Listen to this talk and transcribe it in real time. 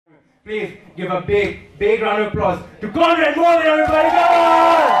Please give a big, big round of applause to Conrad Molden, everybody. Come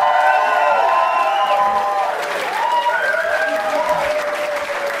on!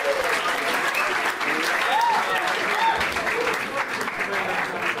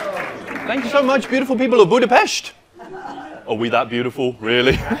 Thank you so much, beautiful people of Budapest. Are we that beautiful,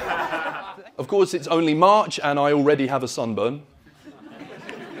 really? Of course, it's only March and I already have a sunburn.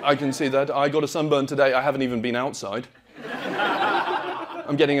 I can see that. I got a sunburn today. I haven't even been outside.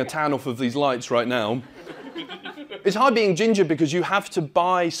 I'm getting a tan off of these lights right now. It's hard being ginger because you have to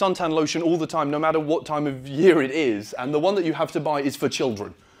buy suntan lotion all the time, no matter what time of year it is. And the one that you have to buy is for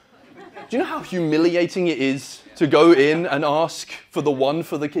children. Do you know how humiliating it is to go in and ask for the one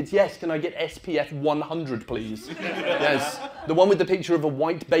for the kids? Yes, can I get SPF 100, please? Yes. The one with the picture of a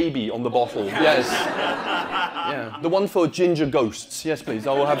white baby on the bottle. Yes. Yeah. The one for ginger ghosts. Yes, please.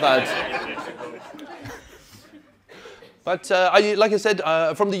 I will have that. But like I said,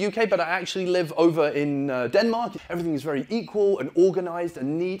 from the UK, but I actually live over in Denmark. Everything is very equal and organized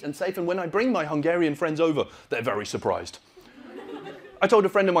and neat and safe. And when I bring my Hungarian friends over, they're very surprised. I told a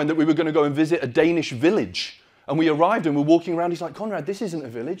friend of mine that we were going to go and visit a Danish village. And we arrived and we're walking around. He's like, Conrad, this isn't a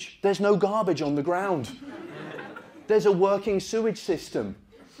village. There's no garbage on the ground. There's a working sewage system.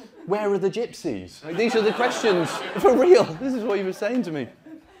 Where are the gypsies? Like, these are the questions. For real. This is what he was saying to me.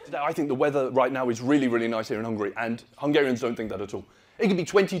 I think the weather right now is really, really nice here in Hungary. And Hungarians don't think that at all. It could be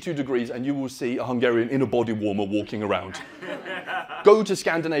 22 degrees and you will see a Hungarian in a body warmer walking around. Go to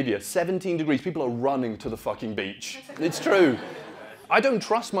Scandinavia, 17 degrees. People are running to the fucking beach. It's true. I don't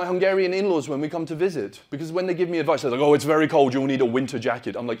trust my Hungarian in-laws when we come to visit, because when they give me advice, they're like, oh, it's very cold, you'll need a winter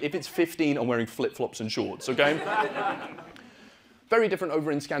jacket. I'm like, if it's 15, I'm wearing flip-flops and shorts, okay? Very different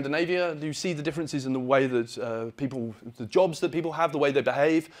over in Scandinavia. You see the differences in the way that the jobs that people have, the way they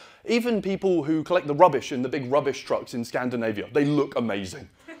behave. Even people who collect the rubbish in the big rubbish trucks in Scandinavia, they look amazing.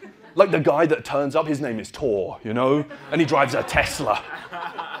 Like the guy that turns up, his name is Tor, you know? And he drives a Tesla.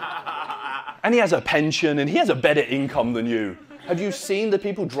 And he has a pension, and he has a better income than you. Have you seen the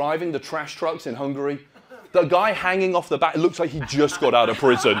people driving the trash trucks in Hungary? The guy hanging off the back, it looks like he just got out of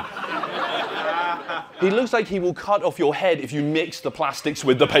prison. He looks like he will cut off your head if you mix the plastics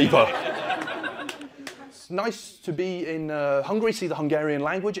with the paper. It's nice to be in Hungary, see the Hungarian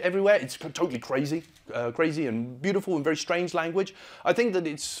language everywhere. It's totally crazy, crazy and beautiful and very strange language. I think that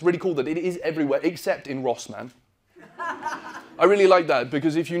it's really cool that it is everywhere except in Rossmann. I really like that,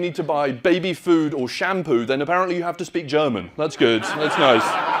 because if you need to buy baby food or shampoo, then apparently you have to speak German. That's good. That's nice.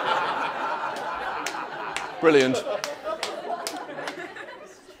 Brilliant.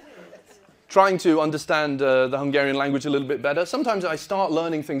 Trying to understand the Hungarian language a little bit better. Sometimes I start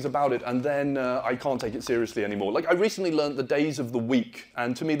learning things about it and then I can't take it seriously anymore. Like I recently learned the days of the week,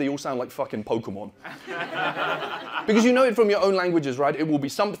 and to me they all sound like fucking Pokemon. Because you know it from your own languages, right? It will be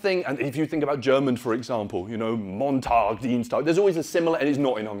something, and if you think about German, for example, you know, Montag, Dienstag, there's always a similar, and it's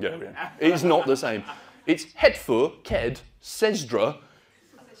not in Hungarian. It's not the same. It's hetfur, ked, sezdra,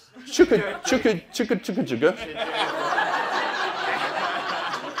 chukka.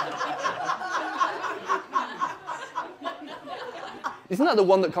 Isn't that the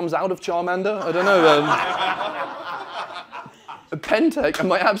one that comes out of Charmander? I don't know. A Pentek, and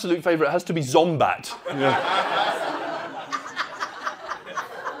my absolute favourite has to be Zombat. Yeah.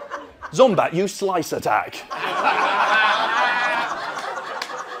 Zombat, you slice attack.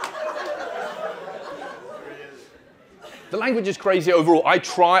 The language is crazy overall. I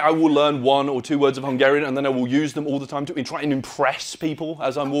will learn 1 or 2 words of Hungarian and then I will use them all the time to try and impress people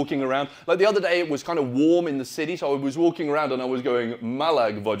as I'm walking around. Like the other day it was kind of warm in the city, so I was walking around and I was going,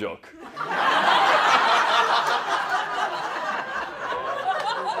 Malag vagyok.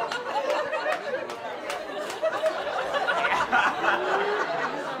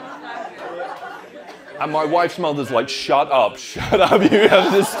 And my wife's mother's like, shut up, you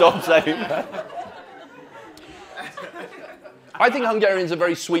have to stop saying that. I think Hungarians are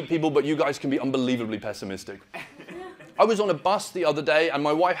very sweet people, but you guys can be unbelievably pessimistic. I was on a bus the other day, and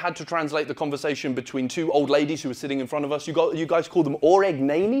my wife had to translate the conversation between 2 old ladies who were sitting in front of us. You guys call them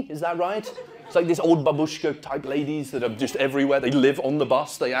oregneni, is that right? It's like this old babushka type ladies that are just everywhere. They live on the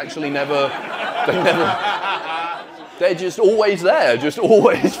bus. They actually never, they're just always there, just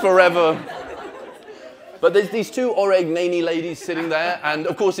always forever. But there's these 2 oregneni ladies sitting there, and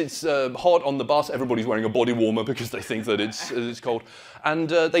of course it's hot on the bus. Everybody's wearing a body warmer because they think that it's cold. And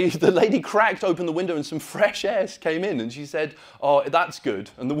the lady cracked open the window and some fresh air came in, and she said, oh, that's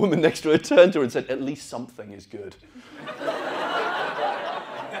good. And the woman next to her turned to her and said, at least something is good.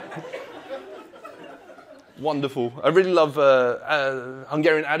 Wonderful. I really love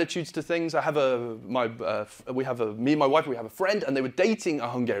Hungarian attitudes to things. I have me and my wife, we have a friend, and they were dating a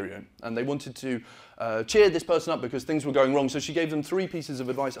Hungarian, and they wanted to cheer this person up because things were going wrong. So she gave them 3 pieces of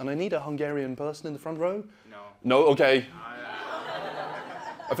advice, and I need a Hungarian person in the front row. No. No, okay.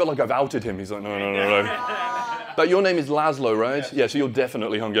 I feel like I've outed him. He's like, no. But your name is Laszlo, right? Yes. Yeah, so you're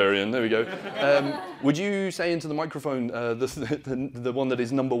definitely Hungarian. There we go. Would you say into the microphone the one that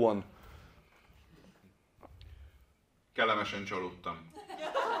is number 1? Kellemesen csalódtam.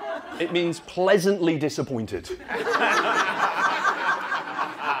 It means pleasantly disappointed.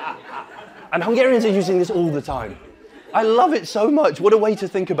 And Hungarians are using this all the time. I love it so much. What a way to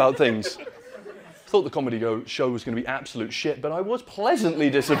think about things. Thought the comedy show was going to be absolute shit, but I was pleasantly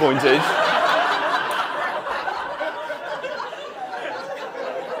disappointed.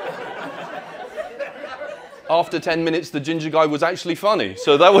 After 10 minutes, the ginger guy was actually funny,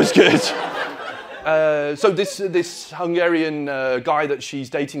 so that was good. So this Hungarian guy that she's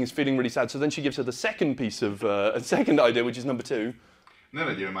dating is feeling really sad, so then she gives her the second piece of, a second idea, which is number 2. Ne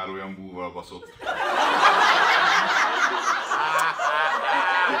legyél már olyan búval baszott.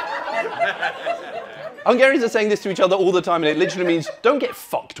 Hungarians are saying this to each other all the time, and it literally means, don't get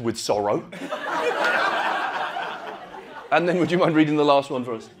fucked with sorrow. And then would you mind reading the last one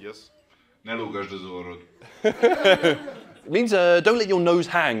for us? Yes. Ne lógasd az orrod. It means don't let your nose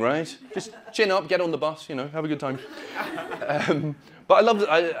hang, right? Just chin up, get on the bus, you know, have a good time. But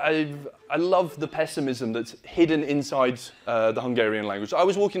I love the pessimism that's hidden inside the Hungarian language. I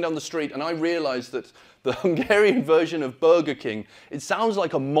was walking down the street and I realized that the Hungarian version of Burger King, it sounds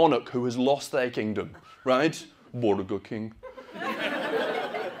like a monarch who has lost their kingdom, right? Burger King.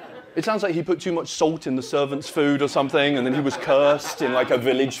 It sounds like he put too much salt in the servant's food or something, and then he was cursed in like a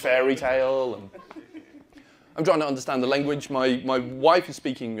village fairy tale. And I'm trying to understand the language. My wife is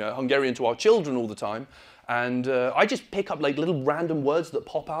speaking Hungarian to our children all the time, and I just pick up like little random words that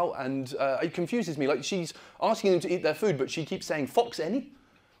pop out, and it confuses me. Like she's asking them to eat their food, but she keeps saying "fox any."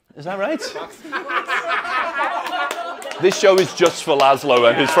 Is that right? This show is just for Laszlo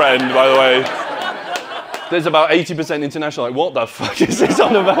and his friend, by the way. There's about 80% international. Like, what the fuck is this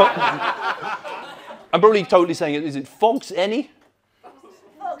on about? I'm probably totally saying it. Is it fox any?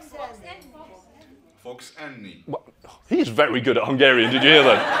 Fogsz enni. Well, he's very good at Hungarian, did you hear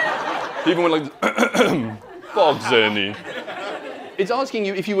that? He even went like, fox any. It's asking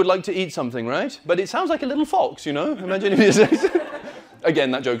you if you would like to eat something, right? But it sounds like a little fox, you know? Imagine if you say...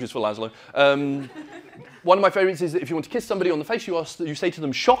 Again, that joke is for Laszlo. One of my favorites is that if you want to kiss somebody on the face, you say to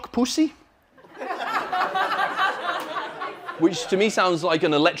them, shock pussy. Which to me sounds like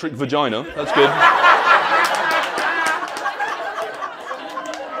an electric vagina. That's good.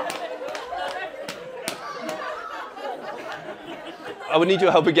 I would need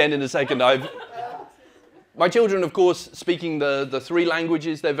your help again in a second. My children, of course, speaking the 3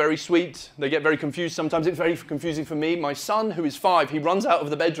 languages, they're very sweet. They get very confused sometimes. It's very confusing for me. My son, who is 5, he runs out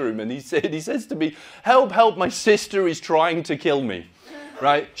of the bedroom and he says to me, help, help, my sister is trying to kill me.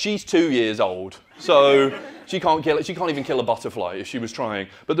 Right? She's 2 years old, so she can't kill it. She can't even kill a butterfly if she was trying.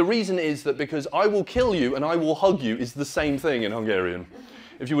 But the reason is that because I will kill you and I will hug you is the same thing in Hungarian.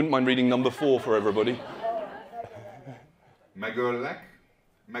 If you wouldn't mind reading number 4 for everybody. Megöllek,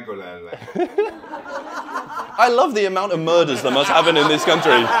 megölellek. I love the amount of murders that must happen in this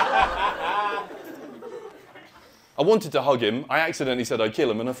country. I wanted to hug him. I accidentally said I'd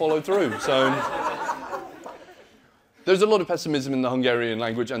kill him and I followed through. So there's a lot of pessimism in the Hungarian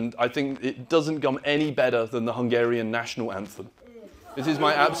language, and I think it doesn't come any better than the Hungarian national anthem. This is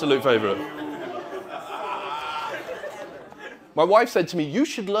my absolute favorite. My wife said to me, you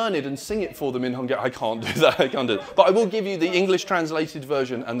should learn it and sing it for them in Hungarian. I can't do that, I can't do it. But I will give you the English translated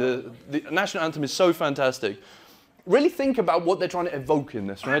version, and the national anthem is so fantastic. Really think about what they're trying to evoke in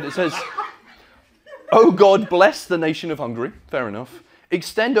this, right? It says, oh God, bless the nation of Hungary. Fair enough.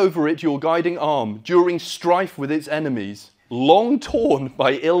 Extend over it your guiding arm during strife with its enemies. Long torn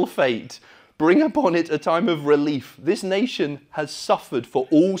by ill fate, bring upon it a time of relief. This nation has suffered for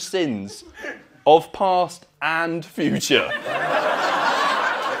all sins of past and future.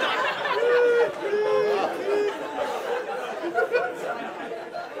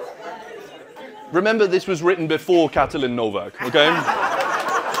 Remember, this was written before Katalin Novak, okay?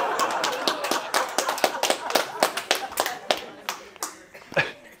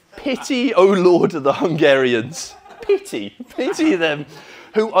 Pity, O Lord of the Hungarians. Pity, pity them,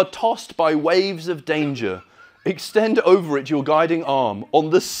 who are tossed by waves of danger. Extend over it your guiding arm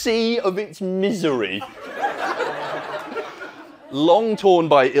on the sea of its misery. Long torn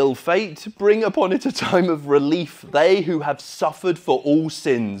by ill fate, bring upon it a time of relief, they who have suffered for all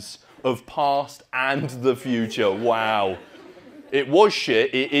sins of past and the future. Wow. It was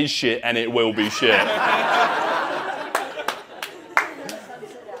shit, it is shit, and it will be shit.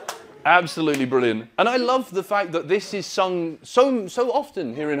 Absolutely brilliant. And I love the fact that this is sung so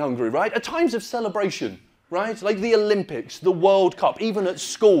often here in Hungary, right? At times of celebration, right? Like the Olympics, the World Cup, even at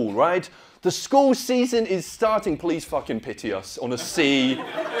school, right? The school season is starting. Please fucking pity us on a sea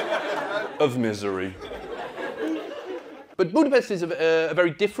of misery. But Budapest is a very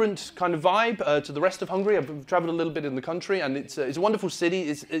different kind of vibe to the rest of Hungary. I've travelled a little bit in the country, and it's a wonderful city.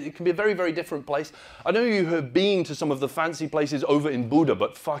 It can be a very, very different place. I know you have been to some of the fancy places over in Buda,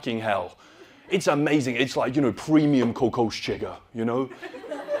 but fucking hell. It's amazing. It's like, you know, premium kokoszczyga, you know?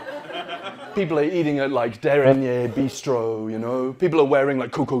 People are eating at like Derenier Bistro, you know? People are wearing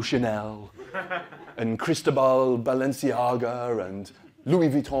like Coco Chanel and Cristobal Balenciaga and Louis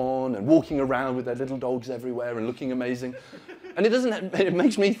Vuitton and walking around with their little dogs everywhere and looking amazing. And it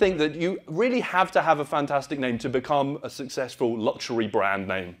makes me think that you really have to have a fantastic name to become a successful luxury brand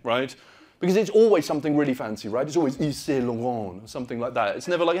name, right? Because it's always something really fancy, right? It's always Yves Saint Laurent or something like that. It's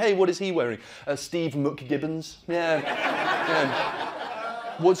never like, hey, what is he wearing? Steve McGibbons? Yeah.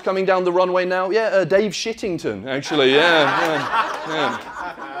 What's coming down the runway now? Yeah, Dave Shittington, actually, yeah.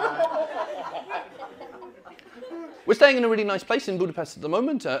 We're staying in a really nice place in Budapest at the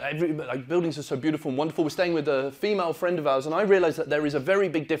moment. Buildings are so beautiful and wonderful. We're staying with a female friend of ours, and I realised that there is a very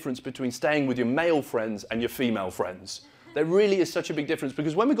big difference between staying with your male friends and your female friends. There really is such a big difference,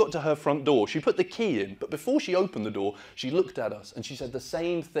 because when we got to her front door, she put the key in, but before she opened the door, she looked at us and she said the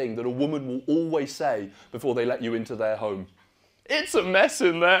same thing that a woman will always say before they let you into their home. It's a mess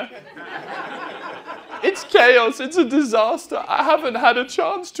in there. It's chaos, it's a disaster. I haven't had a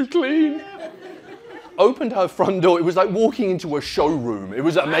chance to clean. Opened her front door, it was like walking into a showroom. It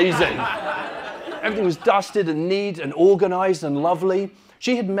was amazing. Everything was dusted and neat and organized and lovely.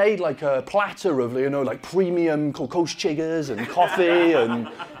 She had made like a platter of, you know, like premium kokoszczygas and coffee and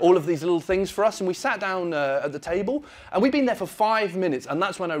all of these little things for us. And we sat down at the table, and we'd been there for 5 minutes. And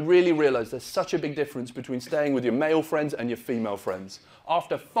that's when I really realized there's such a big difference between staying with your male friends and your female friends.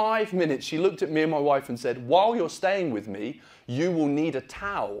 After 5 minutes, she looked at me and my wife and said, while you're staying with me, you will need a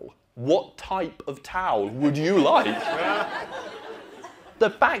towel. What type of towel would you like? The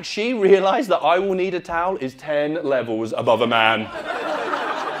fact she realized that I will need a towel is 10 levels above a man.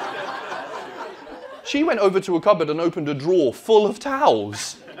 She went over to a cupboard and opened a drawer full of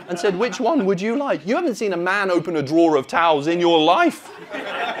towels and said, which one would you like? You haven't seen a man open a drawer of towels in your life.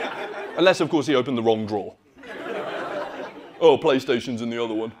 Unless, of course, he opened the wrong drawer. Oh, PlayStation's in the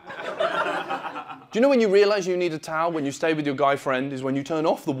other one. Do you know when you realize you need a towel when you stay with your guy friend is when you turn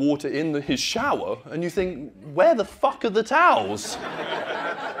off the water in his shower and you think, where the fuck are the towels?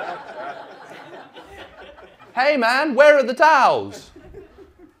 Hey man, where are the towels?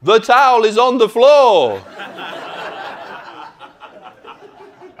 The towel is on the floor.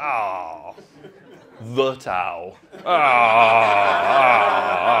 Ah, the towel.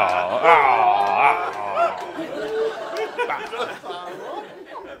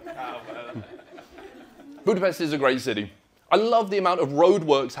 Budapest is a great city. I love the amount of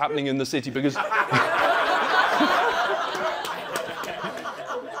roadworks happening in the city because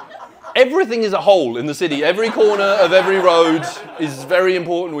everything is a hole in the city. Every corner of every road is very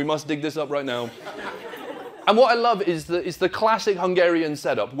important. We must dig this up right now. And what I love is the classic Hungarian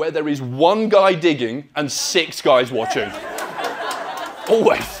setup where there is one guy digging and 6 guys watching.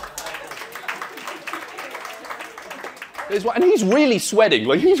 Always. And he's really sweating,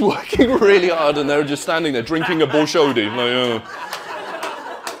 like he's working really hard and they're just standing there drinking a borsodi. Like,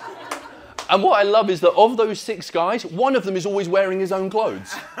 And what I love is that of those 6 guys, one of them is always wearing his own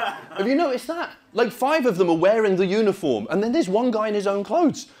clothes. Have you noticed that? Like 5 of them are wearing the uniform and then there's one guy in his own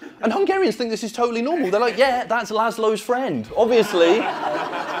clothes. And Hungarians think this is totally normal. They're like, yeah, that's Laszlo's friend, obviously.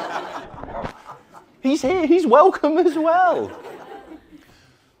 He's here, he's welcome as well.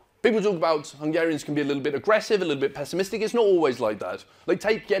 People talk about Hungarians can be a little bit aggressive, a little bit pessimistic. It's not always like that. Like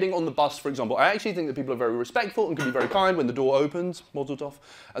take getting on the bus, for example. I actually think that people are very respectful and can be very kind when the door opens, Mazel tov,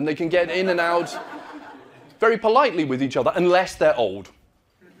 and they can get in and out very politely with each other, unless they're old.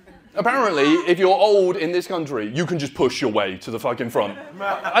 Apparently, if you're old in this country, you can just push your way to the fucking front.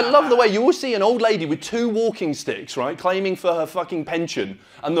 I love the way you will see an old lady with 2 walking sticks, right, claiming for her fucking pension,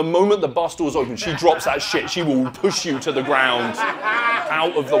 and the moment the bus doors open, she drops that shit. She will push you to the ground,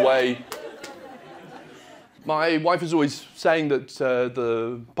 out of the way. My wife is always saying that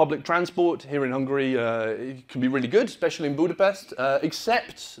the public transport here in Hungary can be really good, especially in Budapest,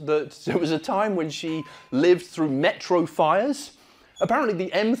 except that there was a time when she lived through metro fires. Apparently the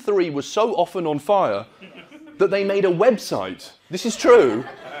M3 was so often on fire that they made a website, this is true,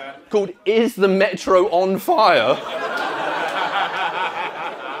 called Is the Metro on Fire?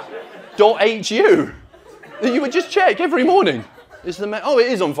 .hu. You would just check every morning. Oh, it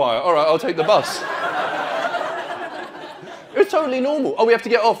is on fire. All right, I'll take the bus. It was totally normal. Oh, we have to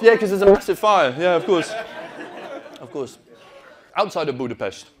get off. Yeah, because there's a massive fire. Yeah, of course. Of course. Outside of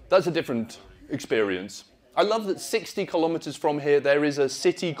Budapest, that's a different experience. I love that 60 kilometers from here, there is a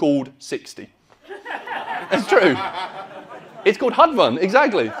city called 60. It's true. It's called Udvar,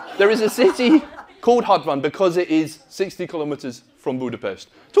 exactly. There is a city called Udvar because it is 60 kilometers from Budapest.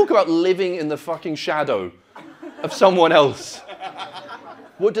 Talk about living in the fucking shadow of someone else.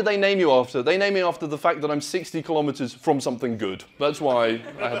 What did they name you after? They named me after the fact that I'm 60 kilometers from something good. That's why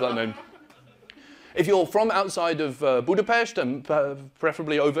I have that name. If you're from outside of Budapest and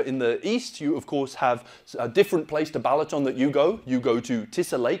preferably over in the east, you of course have a different place to Balaton that you go. You go to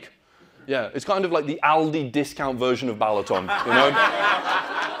Tisza Lake. Yeah, it's kind of like the Aldi discount version of Balaton, you know?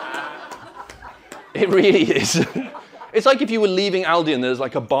 It really is. It's like if you were leaving Aldi and there's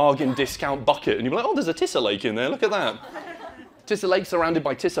like a bargain discount bucket and you're like, oh, there's a Tisza Lake in there, look at that. Tisza Lake surrounded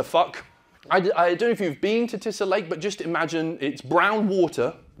by Tisza fuck. I don't know if you've been to Tisza Lake, but just imagine it's brown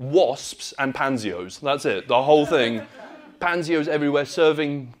water, wasps, and pansios. That's it, the whole thing. Pansios everywhere,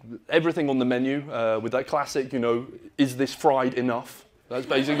 serving everything on the menu with that classic, you know, is this fried enough? That's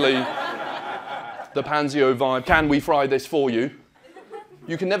basically the pansio vibe. Can we fry this for you?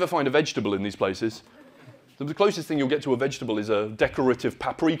 You can never find a vegetable in these places. The closest thing you'll get to a vegetable is a decorative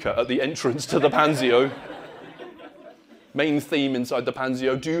paprika at the entrance to the pansio. Main theme inside the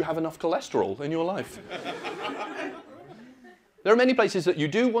pansio, do you have enough cholesterol in your life? There are many places that you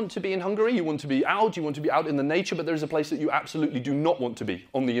do want to be in Hungary, you want to be out in the nature, but there's a place that you absolutely do not want to be,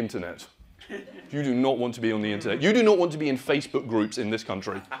 on the internet. You do not want to be on the internet. You do not want to be in Facebook groups in this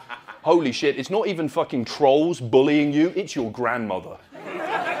country. Holy shit, it's not even fucking trolls bullying you, it's your grandmother.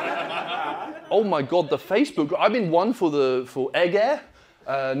 Oh my God, the Facebook, I'm in one for Eger,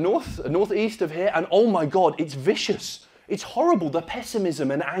 northeast of here, and oh my God, it's vicious. It's horrible, the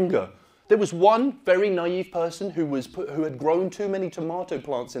pessimism and anger. There was one very naive person who had grown too many tomato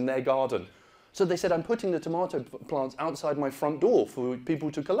plants in their garden. So they said, I'm putting the tomato plants outside my front door for people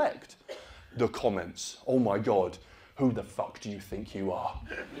to collect. The comments, oh my God, who the fuck do you think you are?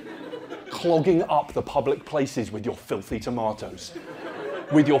 Clogging up the public places with your filthy tomatoes.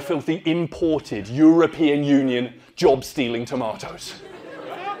 With your filthy imported European Union job-stealing tomatoes.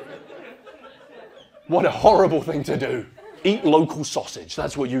 What a horrible thing to do. Eat local sausage,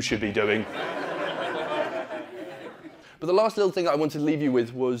 that's what you should be doing. But the last little thing I wanted to leave you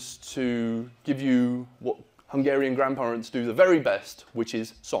with was to give you what Hungarian grandparents do the very best, which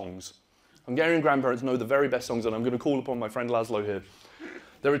is songs. Hungarian grandparents know the very best songs, and I'm going to call upon my friend Laszlo here.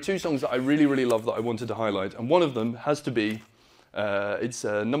 There are two songs that I really, really love that I wanted to highlight, and one of them has to be, it's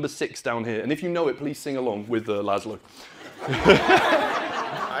number 6 down here, and if you know it, please sing along with Laszlo.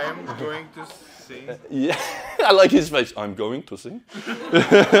 I am going to sing. Yeah, I like his face. I'm going to sing.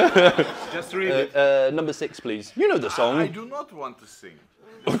 Just read it. Number 6, please. You know the song. I do not want to sing.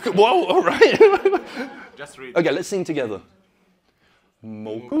 Whoa, all right. Just read it. Okay, let's sing together.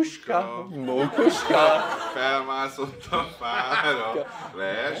 Mókuska, mókuska. Felmászott a fára,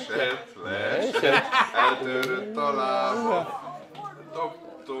 leesett, eltörött a lába.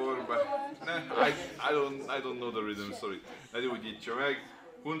 Doktorba. I don't know the rhythm, sorry. Ne gyógyítsa meg.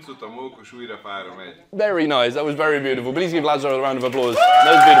 Huncut a mókus újra fára megy. Very nice, that was very beautiful. Please give Laszlo a round of applause.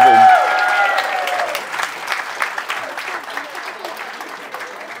 That was beautiful.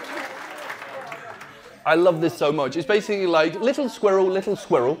 I love this so much. It's basically like, little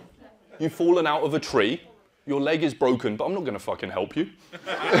squirrel, you've fallen out of a tree, your leg is broken, but I'm not going to fucking help you.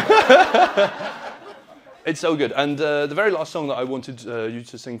 It's so good. And the very last song that I wanted you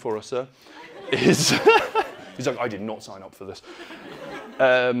to sing for us, sir, is... He's like, I did not sign up for this.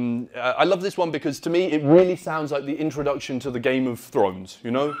 I love this one because to me, it really sounds like the introduction to the Game of Thrones, you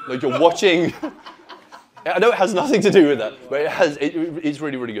know? Like you're watching... I know it has nothing to do with that, but it's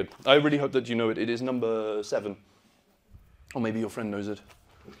really, really good. I really hope that you know it. It is number 7. Or maybe your friend knows it.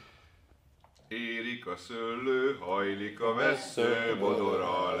 Érik a szőlő, hajlik a vessző, bodor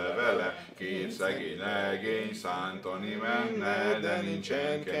a levele, két szegény legény szántani menne, de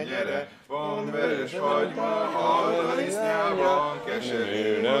nincsen kenyere, van veres hagyma, aldalisznyában,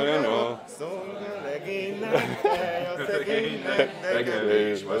 keserű magana, szól a legénynek, tej a szegénynek,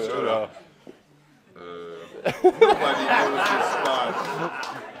 reggel vacsora. Nobody knows this part.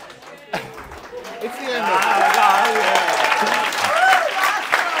 It's the end of it.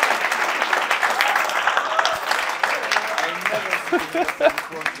 I never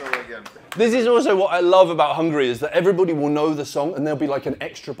This is also what I love about Hungary, is that everybody will know the song and there'll be like an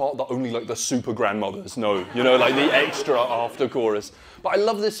extra part that only like the super grandmothers know, you know, like the extra after chorus. But I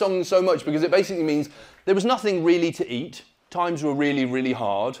love this song so much because it basically means there was nothing really to eat. Times were really, really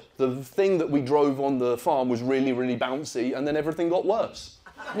hard. The thing that we drove on the farm was really, really bouncy, and then everything got worse.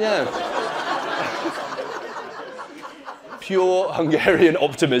 Yeah. Pure Hungarian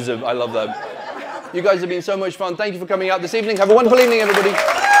optimism. I love that. You guys have been so much fun. Thank you for coming out this evening. Have a wonderful evening, everybody.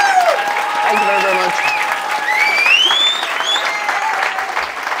 Thank you very, very much.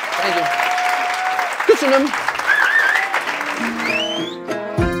 Thank you. Köszönöm.